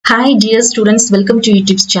Hi dear students, welcome to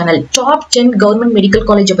utipz channel. Top 10 government medical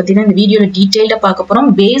college பத்தின இந்த வீடியோல டீடைலா பார்க்க போறோம்.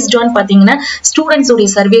 Based on பாத்தீங்கன்னா ஸ்டூடண்ட்ஸ் உடைய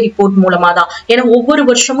சர்வே ரிப்போர்ட் மூலமா தான். ஏன்னா ஒவ்வொரு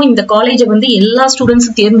வருஷமும் இந்த காலேஜை வந்து எல்லா ஸ்டூடண்ட்ஸ்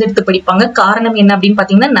தேர்ந்தெடுத்து படிப்பாங்க. காரணம் என்ன அப்படின்னு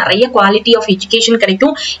பாத்தீங்கன்னா நிறைய குவாலிட்டி ஆஃப் எஜுகேஷன்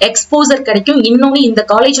கிடைக்கும், எக்ஸ்போசர் கிடைக்கும். இன்னொன்னு இந்த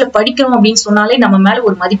காலேஜ்ல படிக்கணும் அப்படின்னு சொன்னாலே நம்ம மேல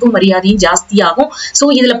ஒரு மதிப்பு மரியாதையும் ஜாஸ்தி ஆகும்.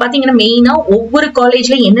 சோ இதுல பாத்தீங்கன்னா மெயினா ஒவ்வொரு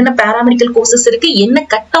காலேஜ்ல என்னென்ன பாராமெடிக்கல் கோர்சஸ் இருக்கு, என்ன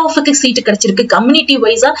கட் ஆஃப்க்கு சீட் கிடைச்சிருக்கு, கம்யூனிட்டி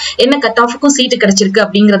வைஸா என்ன கட் ஆஃப்க்கும் சீட் கிடைச்சிருக்கு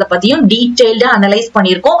அப்படிங்கறத பத்தியும் டீடைல்டா அனலைஸ்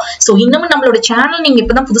பண்ணிருக்கோம். சோ இன்னும் நம்மளோட சேனல் நீங்க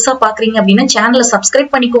இப்பதான் புதுசா பாக்குறீங்க அப்படின்னா சேனலை சப்ஸ்கிரைப்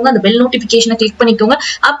பண்ணிக்கோங்க, அந்த பெல் நோட்டிபிகேஷனை கிளிக் பண்ணிக்கோங்க.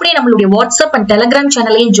 அப்படியே நம்மளுடைய வாட்ஸ்அப் அண்ட் டெலிகிராம்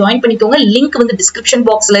சேனலையும் ஜாயின் பண்ணிக்கோங்க. லிங்க் வந்து டிஸ்கிரிப்ஷன்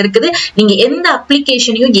பாக்ஸ்ல இருக்குது. நீங்க எந்த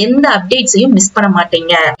அப்ளிகேஷனையும் எந்த அப்டேட்ஸையும் மிஸ் பண்ண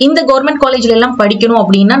மாட்டீங்க. இந்த கவர்மெண்ட் காலேஜ்ல எல்லாம் படிக்கணும்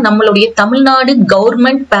அப்படின்னா நம்மளுடைய தமிழ்நாடு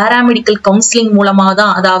கவர்மெண்ட் பாராமெடிக்கல் கவுன்சிலிங் மூலமா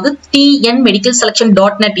தான், அதாவது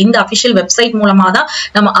tnmedicalselection.net இந்த அபிஷியல் வெப்சைட் மூலமா தான்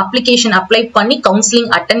நம்ம அப்ளிகேஷன் அப்ளை பண்ணி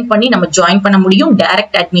கவுன்சிலிங் அட்டெண்ட் பண்ணி நம்ம ஜாயின் பண்ண முடியும்.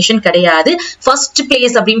 டைரக்ட் அட்மிஷன் கிடையாது. ஃபர்ஸ்ட்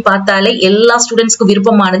பிளேஸ் அப்படின்னு பார்த்தாலே எல்லா ஸ்டூடெண்ட்ஸ்க்கு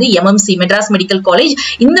விருப்பமானது எம்எம்சி மெட்ராஸ் மெடிக்கல் காலேஜ்.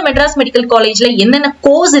 இந்த மெட்ராஸ் மெடிக்கல் காலேஜ்ல என்னென்ன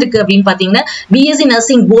கோர்ஸ் இருக்கு அப்படின்னு பாத்தீங்கன்னா BSc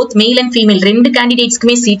nursing both male and female ரெண்டு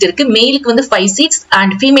கேண்டிடேட்ஸ்க்குமே சீட் இருக்கு. மேலுக்கு வந்து 5 சீட்ஸ்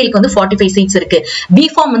அண்ட் ஃபீமேலுக்கு வந்து 45 சீட்ஸ் இருக்கு.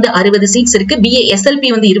 பிஃபார்ம் வந்து 60 சீட்ஸ் இருக்கு. பிஏ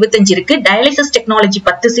எஸ்எல்பி வந்து 25 இருக்கு. டயாலிசிஸ் டெக்னாலஜி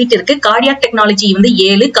 10 சீட் இருக்கு. கார்டியாக் டெக்னாலஜி வந்து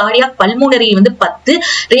 7, கார்டியாக் பல்மோனரி வந்து 10,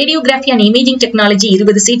 radiography and imaging technology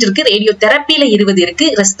 20 seat இருக்கு. ரேடியோ தெரப்பில 20 இருக்கு.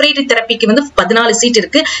 ரெஸ்பிரேட்டரி தெரப்பிக்கு வந்து 14 சீட்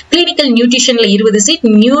இருக்கு. கிளினிக்கல் நியூட்ரிஷன்ல 20 சீட்,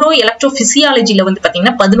 நியூரோ எலக்ட்ரோபிசியாலஜில வந்து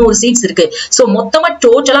பாத்தீங்கன்னா 11 சீட்ஸ் இருக்கு. சோ மொத்தமா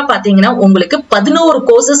டோட்டலா பாத்தீங்கன்னா உங்களுக்கு 11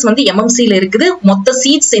 கோர்சஸ் வந்து எம்எம்சில இருக்குது. மொத்த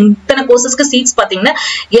சீட்ஸ் இத்தனை கோர்சஸ்க்கு சீட்ஸ் பாத்தீங்கன்னா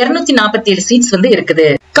 247 சீட்ஸ் வந்து இருக்குது.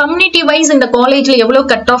 கம்யூனிட்டி வைஸ் இந்த காலேஜ்ல எவ்வளவு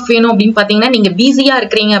கட் ஆஃப் வேணும் அப்படின்னு பாத்தீங்கன்னா நீங்க பிசியா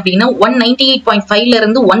இருக்கிறீங்க அப்படின்னா 198.5ல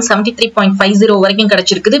இருந்து 173.50 வரைக்கும்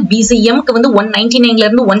கிடைச்சிருக்குது. பிசிஎம்க்கு வந்து 199ல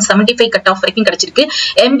இருந்து 175 கட் ஆஃப் வரைக்கும் கிடைச்சிருக்கு.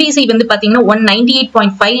 எம்பிசி வந்து பாத்தீங்கன்னா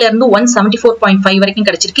 198.5ல இருந்து 174.5 வரைக்கும்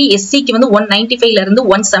கிடைச்சிருக்கு. எஸ்சிக்கு வந்து 195ல இருந்து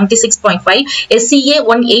 176.5, எஸ்சிஏ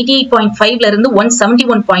 188.5ல இருந்து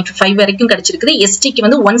 171.5 வரைக்கும் கிடைச்சிருக்கு. எஸ்டிக்கு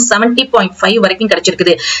வந்து 170.5 வரைக்கும்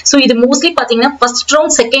கிடைச்சிருக்கு. சோ இது மோஸ்ட்லி பாத்தீங்கன்னா ஃபர்ஸ்ட்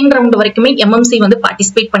ரவுண்ட் செகண்ட் ரவுண்ட் வரைக்குமே எம்எம்சி வந்து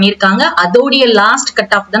பார்ட்டிசிபேட் பண்ணிருக்காங்க. அதோடைய லாஸ்ட்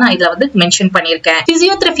கட் ஆஃப் தான் நான் இதுல வந்து மென்ஷன் பண்ணிருக்கேன்.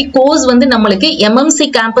 பிசியோதெரபி கோர்ஸ் வந்து நம்மளுக்கு எம்எம்சி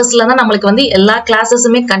கேம்பஸ்ல தான் நம்மளுக்கு வந்து எல்லா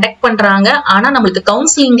கிளாஸஸுமே கண்டக்ட் பண்றாங்க. ஆனா நம்மளுக்கு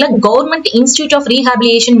கவுன்சிலிங்ல government institute of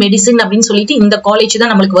rehabilitation medicine அப்படின்னு சொல்லிட்டு இந்த காலேஜ்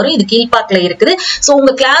தான் நம்மளுக்கு வரும். இது கீழ்பாக்ல இருக்குது. சோ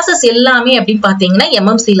உங்க கிளாஸஸ் எல்லாமே அப்படின்னு பாத்தீங்கன்னா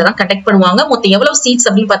எம்எம்சில தான் கண்டக்ட் பண்ணுவாங்க. மொத்தம் எவ்வளவு சீட்ஸ்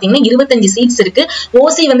அப்படின்னு பாத்தீங்கன்னா 25 சீட்ஸ் இருக்கு.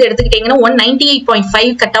 ஓசி வந்து எடுத்துக்கிட்டீங்கன்னா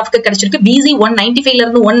 198.5 கட் ஆஃப்க்கு கிடைச்சிருக்கு. பிசி 195ல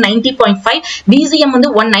இருந்து 190.5, பிசிஎம் வந்து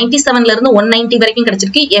 197ல இருந்து 190 வரைக்கும்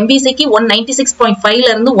கிடைச்சிருக்கு. எம்பிசிக்கு 196.5ல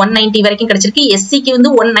இருந்து 190 வரைக்கும் கிடைச்சிருக்கு. எஸ்சிக்கு வந்து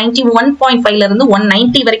 191.5ல இருந்து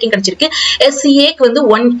 190 வரைக்கும் கிடைச்சிருக்கு. எஸ்சிஏக்கு வந்து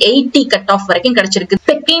 180 கட் ஆஃப் வரைக்கும் கிடைச்சிருக்கு.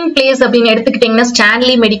 செகண்ட் பிளேஸ் அப்படின்னு எடுத்துக்கிட்டீங்கன்னா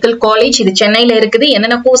ஸ்டான்லி மெடிக்கல் காலேஜ், இது சென்னையில இருக்குது.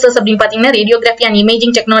 என்னென்ன கோர்சஸ் அப்படின்னு பாத்தீங்கன்னா ரேடியோகிராஃபி அண்ட்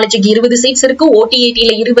இமேஜிங் டெக்னாலஜிக்கு 20 சீட்ஸ் இருக்கு.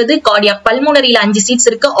 ஓடிஏடில 20, கார்டியாக் பல்மோனரியில 5 சீட்ஸ்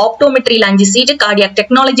இருக்கு. ஆப்டோமெட்ரியில 5 seat, cardiac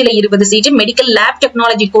டெக்னாலஜில 20 seat, medical lab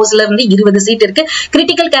technology கோர்ஸ்ல இருந்து 20 சீட் இருக்கு.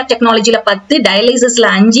 Critical care டெக்னாலஜில 10, டயாலிசிஸ்ல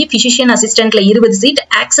 5, physician அசிஸ்டன்ட்ல 20 seat,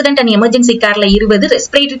 accident and emergency கேர்ல 20,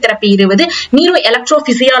 respiratory therapy 20, neuro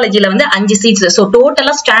எலக்ட்ரோபிசியாலஜில வந்து 5 சீட்ஸ். சோ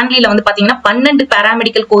டோட்டலா ஸ்டான்லில வந்து பாத்தீங்கன்னா 12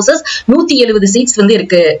 பாராமெடிக்கல் கோர்சஸ் 170 சீட்ஸ் வந்து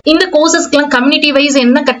இருக்கு. இந்த கோர்சஸ்க்குலாம் கம்யூனிட்டி வைஸ்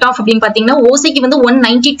என்ன கட் ஆஃப் அப்படின்னு பாத்தீங்கன்னா ஓசிக்கு வந்து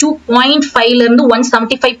 192.5ல இருந்து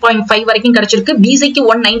 175.5 வரைக்கும் கிடைச்சிருக்கு. பிசிக்கு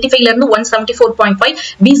 195ல இருந்து 174.5,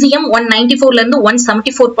 பிசிஎம் 194ல இருந்து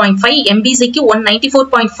 174.5, எம்பிசிக்கு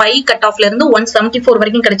 194.5 கட் ஆஃப்ல இருந்து 174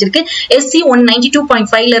 வரைக்கும் கிடைச்சிருக்கு. எஸ்சி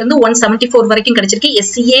 192.5ல இருந்து 174 வரைக்கும் கிடைச்சிருக்கு.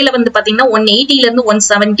 எஸ்சிஏல வந்து பாத்தீங்கன்னா 180ல இருந்து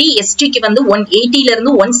 170, எஸ்டிக்கு வந்து 180ல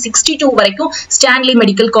இருந்து 162 வரைக்கும் ஸ்டான்லி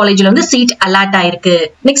மெடிக்கல் காலேஜ்ல வந்து சீட் அலாட் ஆயிருக்கு.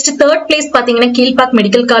 நெக்ஸ்ட் தேர்ட் பிளேஸ் பாத்தீங்கன்னா கீழ்பாக்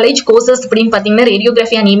மெடிக்கல் காலேஜ். கோர்சஸ் அப்படின்னு பாத்தீங்கன்னா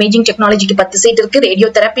ரேடியோகிராஃபி அண்ட் இமேஜிங் டெக்னாலஜிக்கு 10 சீட் இருக்கு. Radio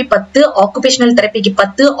therapy 10, occupational தெரப்பிக்கு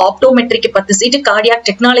 10, ஆப்டோமெட்ரிக்கு 10 seat, cardiac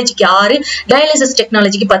டெக்னாலஜிக்கு 6, dialysis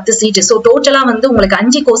டெக்னாலஜிக்கு 10 seat. So டோட்டலா வந்து உங்களுக்கு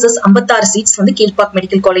 5 கோர்சஸ் 56 சீட்ஸ் வந்து கீழ்பாக்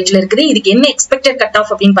மெடிக்கல் காலேஜ்ல இருக்குது. இதுக்கு என்ன எக்ஸ்பெக்டட் கட்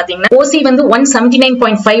ஆஃப் அப்படின்னு பாத்தீங்கன்னா ஓசி வந்து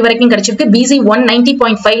 179.5 வரைக்கும் கிடைச்சிருக்கு. பிசி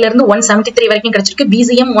 190.5ல இருந்து 173 வரைக்கும் கிடைச்சிருக்கு.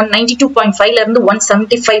 பிசிஎம் 192.5ல இருந்து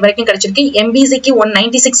 175 வரைக்கும் கிடைச்சிருக்கு. எம்பிசிக்கு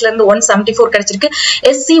 196ல இருந்து 174 கிடைச்சிருக்கு.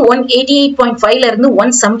 எஸ்சி 188.5ல இருந்து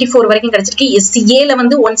 174 வரைக்கும் கிடைச்சிருக்கு. எஸ்சிஏல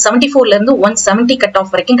வந்து 174ல இருந்து 170 கட்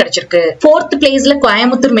ஆஃப் வரைக்கும் கிடைச்சிருக்கு. ஃபோர்த் பிளேஸ்ல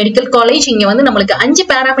கோயம்புத்தூர் மெடிக்கல் காலேஜ். இங்க வந்து நம்மளுக்கு 5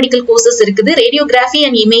 பாராமெடிக்கல் கோர்சஸ் இருக்குது. Radiography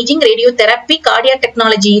and imaging, radio therapy, cardiac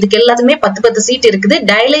technology இதுக்கு எல்லாத்துக்குமே 10 சீட் இருக்குது.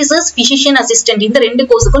 டயாலிசிஸ், பிசிஷியன் அசிஸ்டன்ட் இந்த ரெண்டு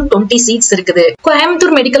கோர்ஸுக்கும் 20 சீட்ஸ் இருக்குது.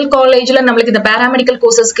 கோயம்புத்தூர் மெடிக்கல் காலேஜ்ல நம்மளுக்கு இந்த paramedical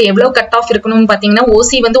courses-க்கு எவ்வளவு கட் ஆஃப் இருக்கணும்னு பாத்தீங்கன்னா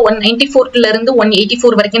OC வந்து 194 ல இருந்து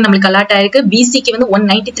 184 வரைக்கும் நமக்கு அலாட் ஆயிருக்கு. BC-க்கு வந்து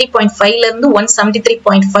 193.5 ல இருந்து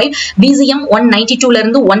 173.5, BCM 192 ல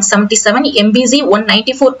இருந்து 177, MBC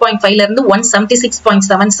 194.5 ல இருந்து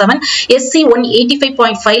 176.77, SC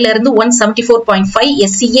 185.5 ல இருந்து 174.5,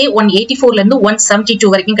 SCA 184 ல இருந்து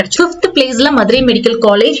 172 வரைக்கும் கிடைச்சு. 5th பிளேஸ்ல மதுரை மெடிக்கல்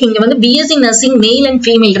காலேஜ். இங்க வந்து BSc nursing male and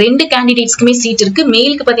female ரெண்டு கேண்டிடேட்ஸ்க்குமே சீட் இருக்கு.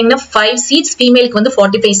 மேலுக்கு பாத்தீங்கன்னா 5 சீட்ஸ், ஃபீமேலுக்கு வந்து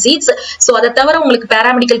 45 சீட்ஸ். சோ அதை தவிர உங்களுக்கு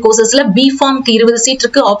பாராமெடிக்கல் கோர்சஸ்ல B.Pharm-க்கு 20 சீட்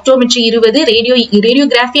இருக்கு, optometry 20,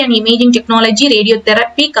 radiography and imaging technology, radio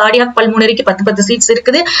therapy, cardiac பல்மோனரிக்கு 10 seeds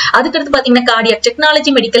இருக்குது. அதுக்கடுத்து பாத்தீங்கன்னா cardiac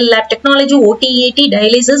technology, medical lab technology, OT/AT,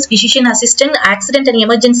 dialysis, physician assistant, accident and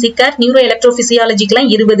emergency care, neuro எலக்ட்ரோபிசியாலஜிக்கு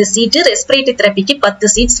 20 seat, respiratory தெரப்பிக்கு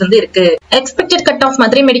 10 seeds வந்து இருக்கு. Expected cut off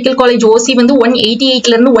Madurai medical college OC வந்து 188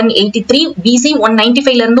 ல இருந்து 183, BC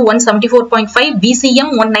 195 ல இருந்து 174.5, BCM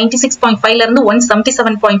 196.5 ல இருந்து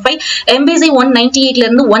 177.5, MBC 198 ல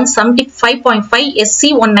இருந்து 175.5,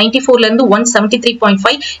 SC 194 ல இருந்து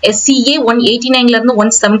 173.5, SCA 189 ல இருந்து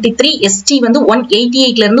 173, ST வந்து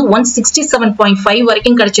 188 ல இருந்து 167.5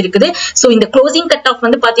 வரைக்கும் கிடைச்சிருக்குது. சோ இந்த க்ளோசிங் கட் ஆஃப்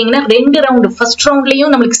வந்து பாத்தீங்கன்னா ரெண்டு ரவுண்ட், ஃபர்ஸ்ட்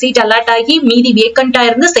ரவுண்ட்லயும் நமக்கு சீட் அலாட் ஆகி மீதி வேக்கண்டா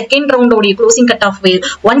இருந்து செகண்ட் ரவுண்டோட க்ளோசிங் கட் ஆஃப்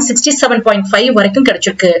 167.5 வரைக்கும்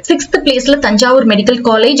கிடைச்சிருக்கு. 6th பிளேஸ்ல தஞ்சாவூர் மெடிக்கல்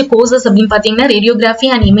காலேஜ். கோர்சஸ் அப்படின்னு பாத்தீங்கன்னா radiography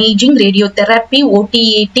and imaging, radio therapy,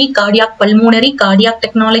 OT/AT, cardiac pulmonary, cardiac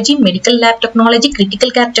technology, medical lab technology,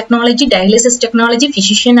 critical care technology, dialysis technology,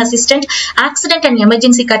 physician assistant, accident and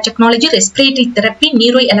emergency care technology, respiratory therapy,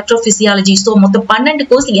 neuro electrophysiology. So மொத்தம் 12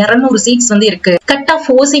 course, 200 seeds வந்து இருக்கு. Cut off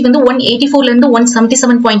OC வந்து 184 ல இருந்து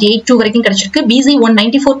 177.82 வரைக்கும் கிடைச்சிருக்கு. BC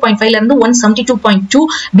 194.5 ல இருந்து 172.2,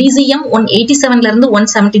 BCM 187 ல இருந்து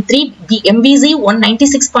 173, MBC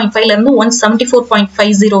 196.5 ல இருந்து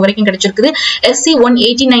 174.50 வரைக்கும் கிடைச்சிருக்கு. SC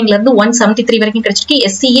 189 ல இருந்து 173 வரைக்கும் கிடைச்சிருக்கு.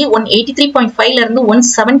 SCA 183.5 ல இருந்து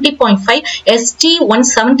 170.5, ST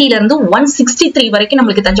 170 ல இருந்து 163 வரைக்கும்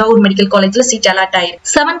நமக்கு தஞ்சாவூர் மெடிக்கல் காலேஜ்ல சீட் அலாட்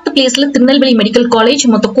ஆயிருக்கு. 7th பிளேஸ்ல திருநெல்வேலி மெடிக்கல் காலேஜ்.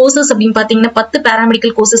 மொத்த கோர்சஸ் அப்படின்னு பாத்தீங்கன்னா 10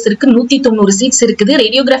 பாராமெடிக்கல் கோர்சஸ் இருக்கு, 190 சீட்ஸ் இருக்குது.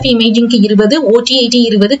 Radiography இமேஜிங்க்கு 20, OT/AT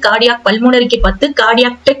 20, cardiac பல்மோனரிக்கு 10,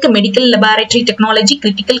 cardiac tech, medical laboratory technology,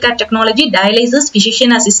 critical care technology, dialysis,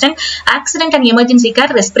 physician assistant, accident and emergency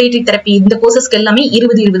care, respiratory therapy, இந்த கோர்சஸ்க்கு எல்லாமே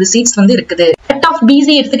 20 சீட்ஸ் வந்து இருக்குது. கட் ஆஃப் BC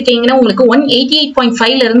எடுத்துக்கிட்டீங்கன்னா உங்களுக்கு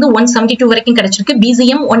 188.5 ல இருந்து 172 வரைக்கும் கிடைச்சிருக்கு.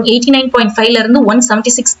 BCM 189.5 ல இருந்து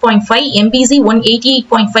 176.5, MBC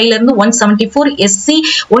 188.5 ல இருந்து 174, SC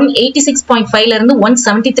 186.5 ல இருந்து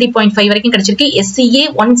 173.5 வரைக்கும் கிடைச்சிருக்கு. SCA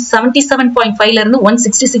 177.5 ல இருந்து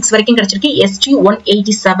 166 வரைக்கும் கிடைச்சிருக்கு. ST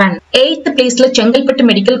 187. 8th பிளேஸ்ல செங்கல்பட்டு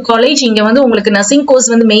மெடிக்கல் காலேஜ். இங்க வந்து உங்களுக்கு நர்சிங் கோர்ஸ்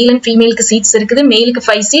வந்து மேல் அண்ட் ஃபீமேலுக்கு சீட்ஸ் இருக்குது. மேலுக்கு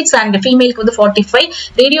 5 சீட்ஸ் அண்ட் ஃபீமேலுக்கு வந்து 45.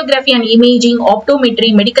 Radiography and imaging,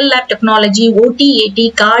 optometry, medical lab technology, OT/AT,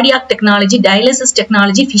 cardiac technology, dialysis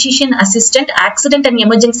technology, physician assistant, accident and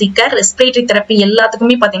emergency care, respiratory therapy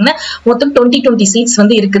எல்லாத்துக்குமே பாத்தீங்கன்னா மொத்தம் 20 சீட்ஸ்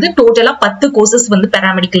வந்து இருக்குது. டோட்டலா 10 கோர்சஸ் வந்து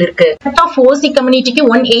பாராமெடிக்கல் இருக்கு. கட் ஆஃப் OC கம்யூனிட்டிக்கு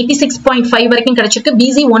 186.5 வரைக்கும் கிடைச்சிருக்கு.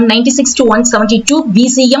 BC 196 to 172,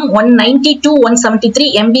 BCM 190 to 173,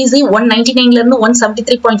 MBC 199 ல இருந்து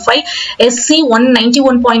 173.5, SC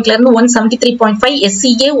 191 ல இருந்து 173.5,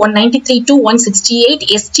 SCA 193 to 168,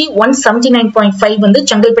 ST 179.5 வந்து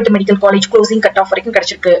Chengalpattu medical college closing cut off வரைக்கும்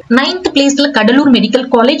கிடைச்சிருக்கு. 9th பிளேஸ்ல கடலூர் மெடிக்கல்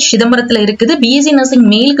காலேஜ் சிதம்பரத்துல இருக்குது. BSc நர்சிங்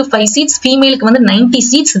மேலுக்கு 5 சீட்ஸ், ஃபீமேலுக்கு வந்து 90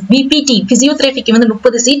 சீட்ஸ், BPT பிசியோதெரபிக்கு வந்து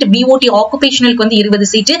 30 சீட், BOT ஆக்குபேஷனலுக்கு வந்து 20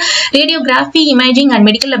 seat, radiography imaging and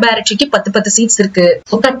medical லெபார்டரிக்கு 10 seeds இருக்கு.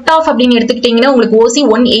 கட் ஆஃப் அப்படின்னு எடுத்துக்கிட்டீங்கன்னா உங்களுக்கு OC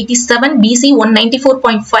 187, BC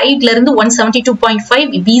 194.5 ல இருந்து 172.5,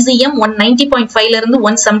 BCM 190.5 ல இருந்து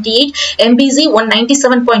 178, MBC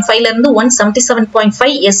 197.5 ல இருந்து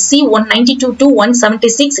 177.5, SC 192 to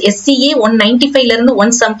 176, SCA 195 ல இருந்து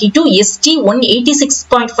 172, ST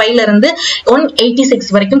 186.5 ல இருந்து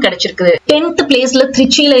 186 வரைக்கும் கிடைச்சிருக்கு. 10th பிளேஸ்ல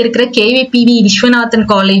திருச்சியில இருக்கிற KVPV Viswanathan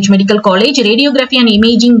college medical college. Radiography and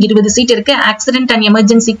imaging 20 seat இருக்கு. Accident and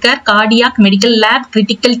emergency care, cardiac, medical lab,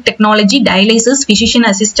 critical technology, dialysis, physician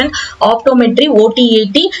assistant, optometry,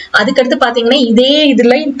 OT/AT. அதுக்கடுத்து பாத்தீங்கன்னா இதே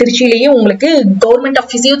இதுல திருச்சியிலேயே உங்களுக்கு கவர்மெண்ட் ஆஃப்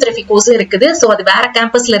பிசியோதெரபி கோர்ஸ் இருக்குது. சோ அது வேற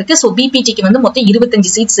கேம்பஸ்ல இருக்கு. சோ BPTக்கு வந்து மொத்தம்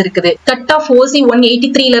 25 சீட்ஸ் இருக்குது. கட் ஆஃப் OC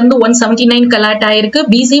 183 ல இருந்து 179 கலாட் ஆயிருக்கு.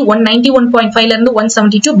 BC 191.5 ல இருந்து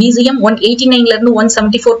 172, BCM 189 ல இருந்து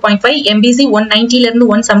 174.5, MBC 190 ல இருந்து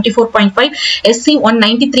 174.5, SC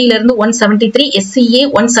 193 ல இருந்து 173, SCA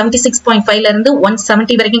 176.5 ல இருந்து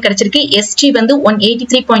 170 வரைக்கும் கிடைச்சிருக்கு. ST வந்து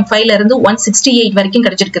 183.5 ல இருந்து 168 வரைக்கும்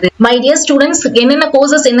கிடைச்சிருக்கு. மை டியர் ஸ்டூடெண்ட்ஸ், என்னென்ன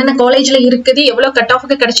கோர்சஸ் என்னென்ன காலேஜ்ல இருக்குது, எவ்வளவு கட்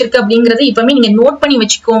ஆஃப்க்கு கிடைச்சிருக்கு அப்படிங்கறது இப்பவே நீங்க நோட் பண்ணி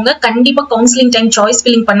வச்சுக்கோங்க. கண்டிப்பா கவுன்சிலிங் டைம் சாய்ஸ்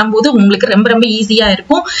ஃபில்லிங் பண்ணும்போது உங்களுக்கு ரொம்ப ஈஸியா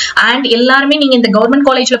இருக்கும். அண்ட் எல்லாருமே நீங்க இந்த கவர்மெண்ட்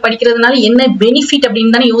காலேஜ்ல படிக்கிறதுனால என்ன என்ன பெனிஃபிட்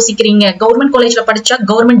அப்படின்னு தானே யோசிக்கிறீங்க. கவர்மெண்ட் காலேஜ்ல படிச்சா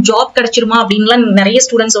கவர்மெண்ட் ஜாப் கிடைச்சிருமா அப்படின்லாம் நிறைய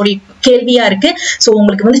ஸ்டூடெண்ட்ஸோட கேள்வியா இருக்கு. ஸோ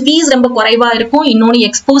உங்களுக்கு வந்து ஃபீஸ் ரொம்ப குறைவா இருக்கும், இன்னொன்னு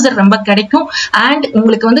எக்ஸ்போசர் ரொம்ப கிடைக்கும். அண்ட்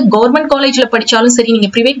உங்களுக்கு வந்து கவர்மெண்ட் காலேஜ்ல படிச்சாலும் சரி, நீங்க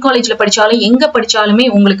பிரைவேட் காலேஜ்ல படிச்சாலும் எங்க படிச்சாலுமே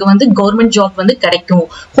உங்களுக்கு வந்து கவர்மெண்ட் ஜாப் வந்து கிடைக்கும்.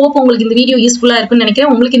 ஹோப் உங்களுக்கு இந்த வீடியோ யூஸ்ஃபுல்லா இருக்கும்னு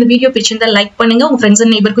நினைக்கிறேன். உங்களுக்கு இந்த வீடியோ பிடிச்சிருந்தா லைக் பண்ணுங்க, உங்க ஃப்ரெண்ட்ஸ்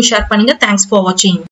அண்ட் நெய்பருக்கு ஷேர் பண்ணுங்க. தேங்க்ஸ் ஃபார் வாட்சிங்.